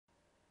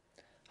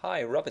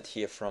Hi, Robert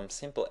here from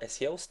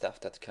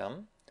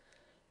SEOstuff.com.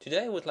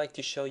 Today I would like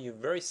to show you a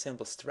very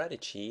simple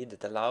strategy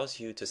that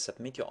allows you to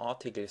submit your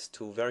articles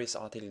to various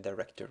article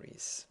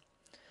directories.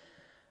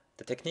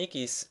 The technique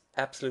is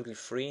absolutely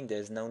free and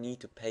there's no need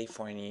to pay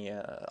for any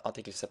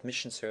article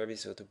submission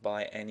service or to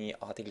buy any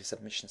article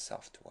submission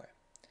software.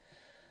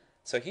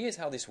 So here's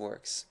how this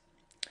works.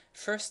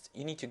 First,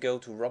 you need to go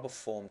to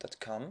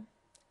robotform.com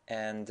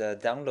and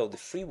download the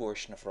free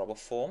version of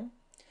RoboForm.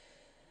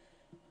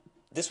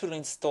 This will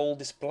install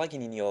this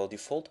plugin in your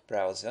default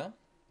browser,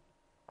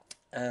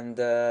 and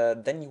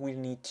then you will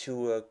need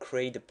to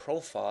create a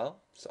profile.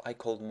 So I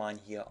called mine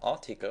here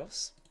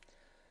articles,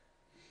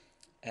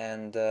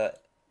 and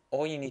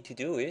all you need to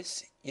do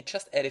is you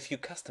just add a few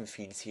custom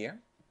fields here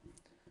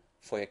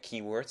for your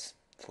keywords,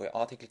 for your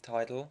article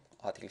title,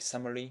 article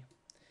summary,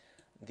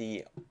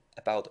 the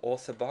about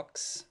author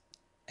box,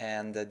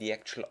 and the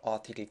actual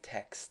article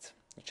text.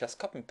 You just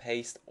copy and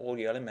paste all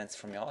the elements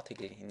from your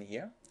article in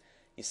here,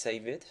 you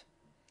save it.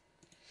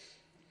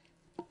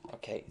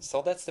 Okay,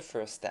 so that's the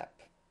first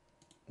step.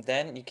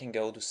 Then you can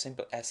go to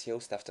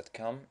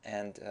SEOstuff.com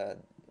and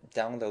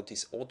download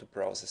this auto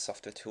browser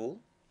software tool.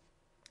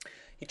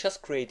 You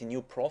just create a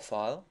new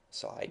profile,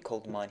 so I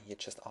called mine here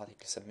just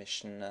article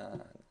submission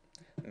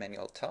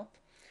manual top.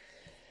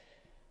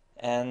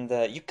 And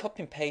you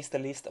copy and paste a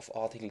list of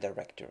article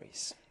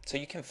directories. So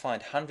you can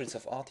find hundreds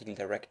of article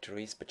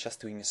directories by just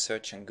doing a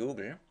search on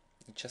Google.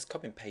 You just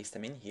copy and paste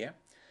them in here.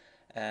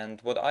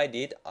 And what I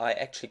did, I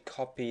actually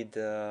copied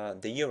the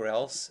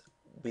URLs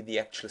with the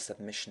actual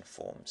submission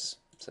forms,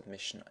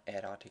 submission,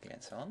 add article,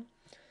 and so on.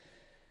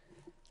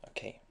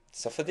 Okay,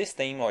 so for this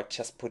demo, I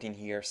just put in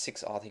here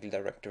 6 article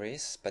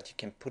directories, but you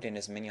can put in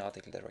as many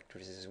article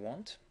directories as you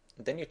want.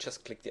 Then you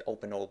just click the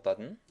Open All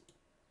button.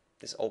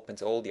 This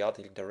opens all the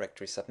article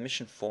directory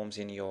submission forms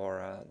in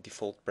your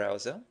default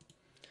browser.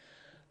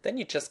 Then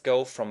you just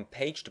go from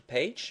page to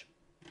page.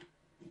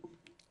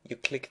 You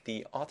click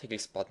the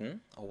articles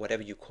button, or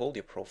whatever you call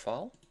your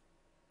profile,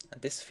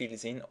 and this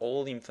fills in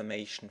all the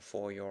information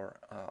for your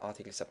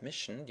article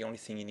submission. The only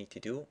thing you need to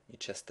do, you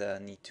just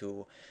need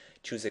to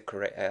choose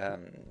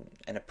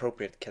an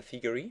appropriate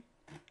category,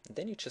 and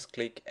then you just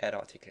click Add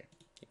Article.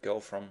 You go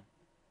from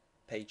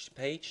page to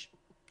page.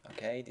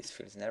 Okay, this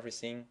fills in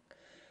everything.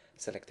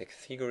 Select a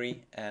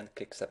category and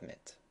click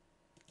Submit,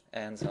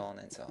 and so on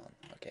and so on.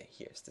 Okay,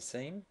 here's the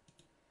same,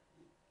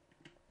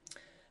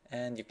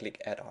 and you click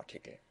Add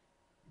Article.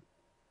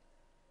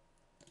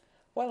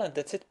 Well, and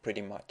that's it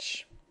pretty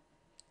much.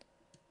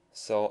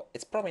 So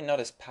it's probably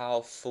not as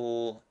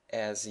powerful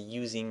as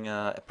using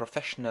a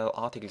professional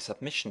article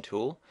submission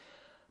tool,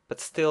 but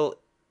still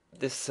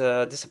this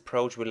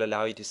approach will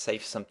allow you to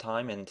save some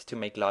time and to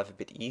make life a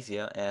bit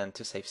easier and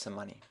to save some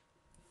money.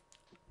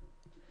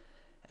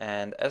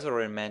 And as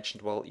already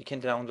mentioned, well, you can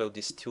download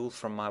this tool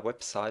from my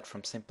website,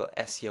 from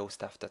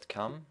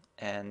SEOstuff.com,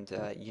 and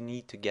you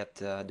need to get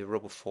the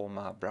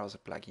RoboForm browser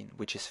plugin,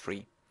 which is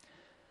free.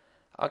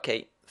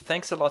 Okay,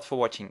 thanks a lot for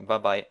watching. Bye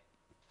bye.